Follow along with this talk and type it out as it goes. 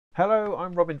Hello,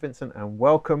 I'm Robin Vincent and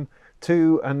welcome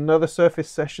to another Surface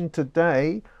session.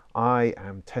 Today I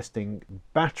am testing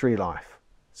battery life.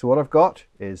 So what I've got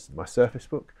is my Surface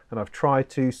Book and I've tried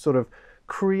to sort of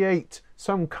create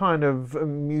some kind of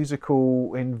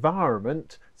musical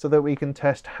environment so that we can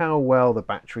test how well the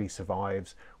battery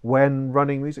survives when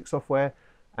running music software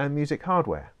and music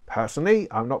hardware. Personally,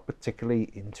 I'm not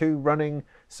particularly into running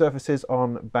Surfaces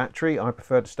on battery. I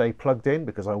prefer to stay plugged in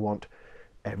because I want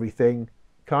everything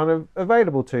kind of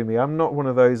available to me. I'm not one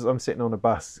of those, I'm sitting on a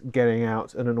bus getting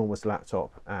out an enormous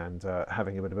laptop and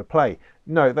having a bit of a play.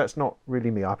 No, that's not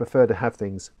really me. I prefer to have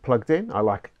things plugged in. I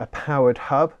like a powered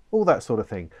hub, all that sort of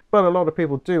thing. But a lot of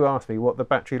people do ask me what the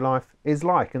battery life is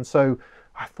like, and so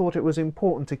I thought it was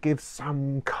important to give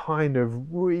some kind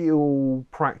of real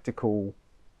practical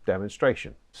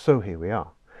demonstration. So here we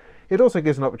are. It also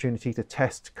gives an opportunity to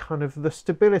test kind of the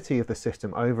stability of the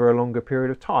system over a longer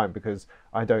period of time, because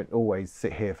I don't always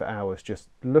sit here for hours just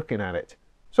looking at it.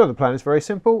 So the plan is very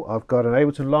simple. I've got an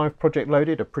Ableton Live project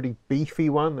loaded, a pretty beefy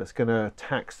one that's going to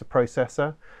tax the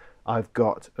processor. I've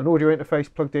got an audio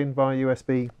interface plugged in via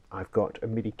USB. I've got a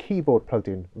MIDI keyboard plugged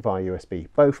in via USB,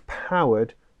 both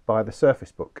powered by the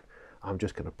Surface Book. I'm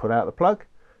just going to put out the plug,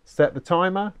 set the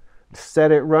timer,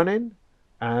 set it running,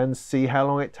 and see how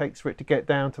long it takes for it to get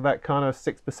down to that kind of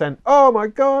 6%, oh my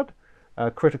god,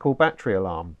 critical battery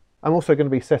alarm. I'm also going to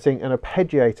be setting an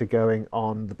arpeggiator going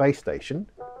on the base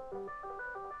station,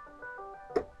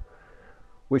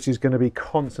 which is going to be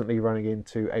constantly running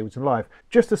into Ableton Live,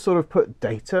 just to sort of put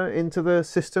data into the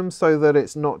system so that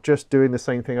it's not just doing the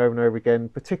same thing over and over again.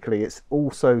 Particularly, it's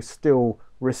also still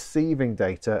receiving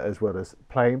data as well as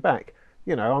playing back.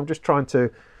 You know, I'm just trying to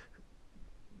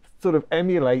sort of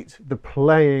emulate the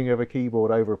playing of a keyboard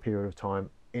over a period of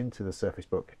time into the Surface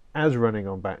Book as running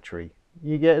on battery.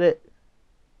 You get it?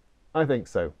 I think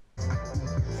so.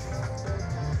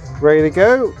 Ready to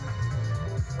go?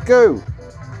 Go!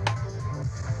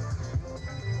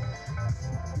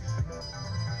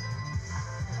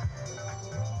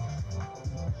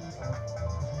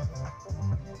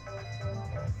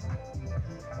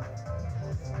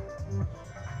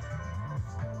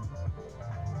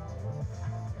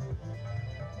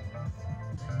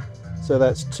 So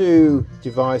that's two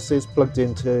devices plugged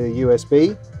into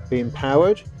USB being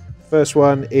powered. First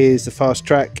one is the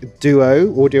FastTrack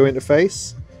Duo audio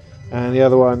interface, and the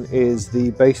other one is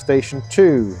the Base Station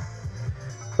 2.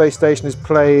 Base Station is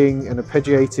playing an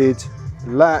arpeggiated,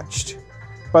 latched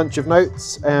bunch of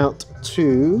notes out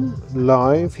to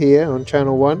live here on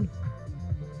channel 1.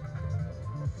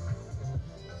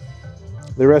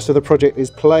 The rest of the project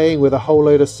is playing with a whole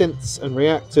load of synths and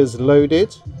reactors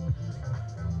loaded.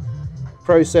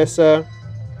 Processor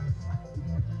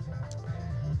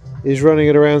is running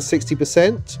at around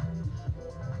 60%.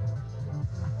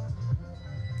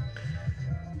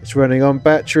 It's running on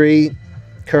battery.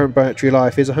 Current battery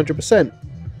life is 100%.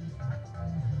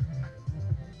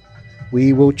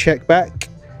 We will check back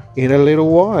in a little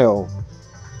while.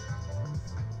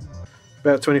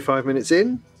 About 25 minutes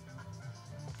in.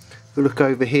 We'll look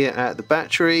over here at the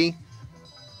battery.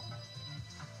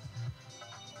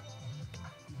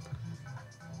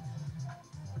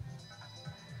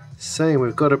 Saying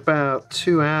we've got about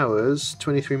 2 hours,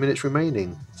 23 minutes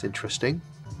remaining. It's interesting.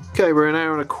 Okay, we're an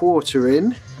hour and a quarter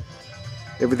in.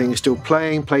 Everything is still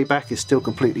playing, playback is still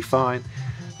completely fine.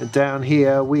 And down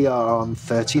here we are on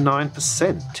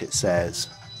 39%, it says.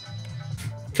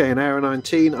 Okay, an hour and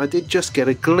 19. I did just get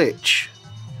a glitch.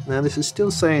 Now this is still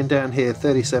saying down here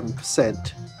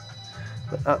 37%.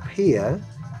 But up here,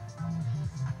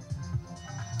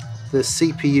 the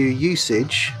CPU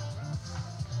usage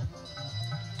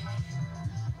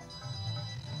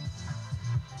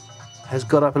has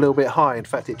got up a little bit high. In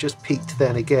fact, it just peaked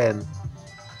then again.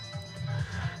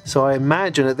 So I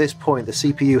imagine at this point the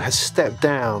CPU has stepped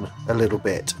down a little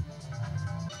bit.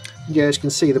 Yeah, as you can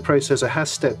see, the processor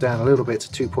has stepped down a little bit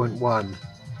to 2.1,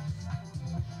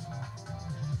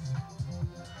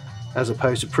 as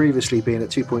opposed to previously being at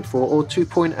 2.4 or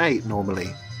 2.8 normally.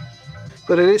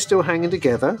 But it is still hanging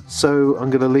together, so I'm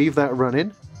going to leave that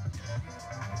running.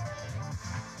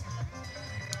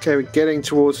 Okay, we're getting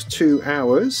towards 2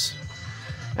 hours.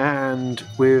 And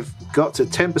we've got to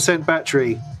 10%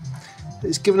 battery.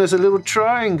 It's given us a little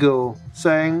triangle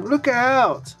saying, look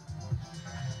out,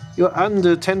 you're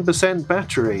under 10%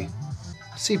 battery.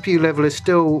 CPU level is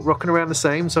still rocking around the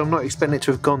same, so I'm not expecting it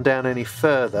to have gone down any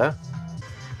further.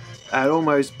 At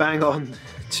almost bang on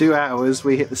 2 hours,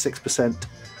 we hit the 6%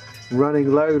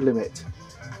 running low limit.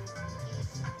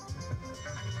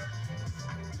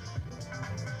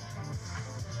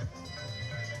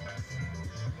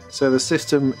 So the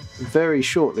system very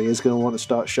shortly is going to want to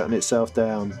start shutting itself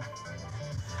down.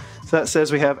 So that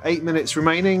says we have 8 minutes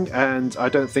remaining, and I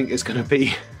don't think it's going to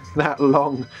be that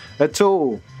long at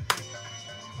all.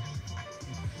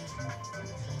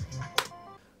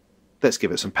 Let's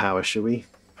give it some power, shall we?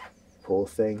 Poor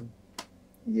thing.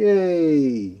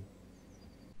 Yay!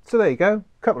 So there you go,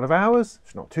 couple of hours.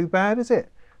 It's not too bad, is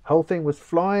it? Whole thing was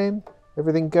flying,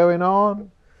 everything going on.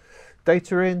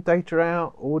 Data in, data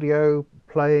out, audio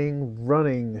playing,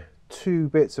 running, 2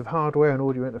 bits of hardware, an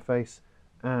audio interface,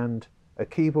 and a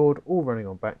keyboard, all running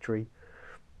on battery.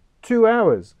 2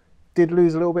 hours. Did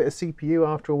lose a little bit of CPU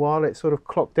after a while. It sort of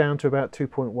clocked down to about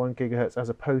 2.1 gigahertz as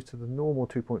opposed to the normal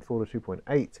 2.4 to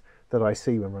 2.8 that I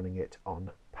see when running it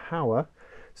on power.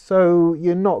 So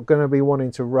you're not going to be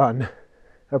wanting to run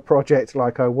a project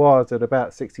like I was at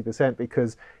about 60%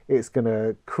 because it's going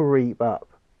to creep up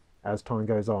as time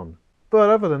goes on. But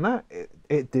other than that,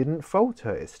 it didn't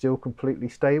falter. It's still completely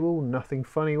stable. Nothing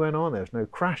funny went on. There's no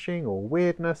crashing or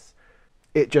weirdness.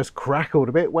 It just crackled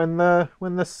a bit when the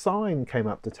sign came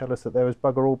up to tell us that there was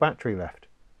bugger all battery left.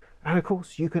 And of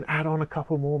course, you can add on a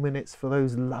couple more minutes for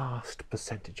those last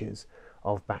percentages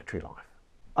of battery life.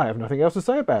 I have nothing else to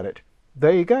say about it.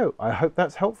 There you go. I hope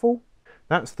that's helpful.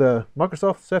 That's the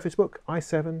Microsoft Surface Book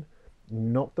i7,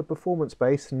 not the performance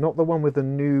base, not the one with the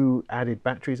new added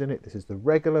batteries in it. This is the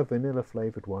regular vanilla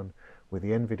flavored one with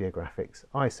the Nvidia graphics,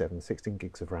 i7, 16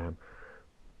 gigs of RAM,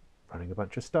 running a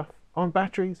bunch of stuff on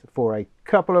batteries for a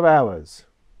couple of hours.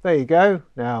 There you go.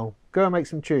 Now go and make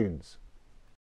some tunes.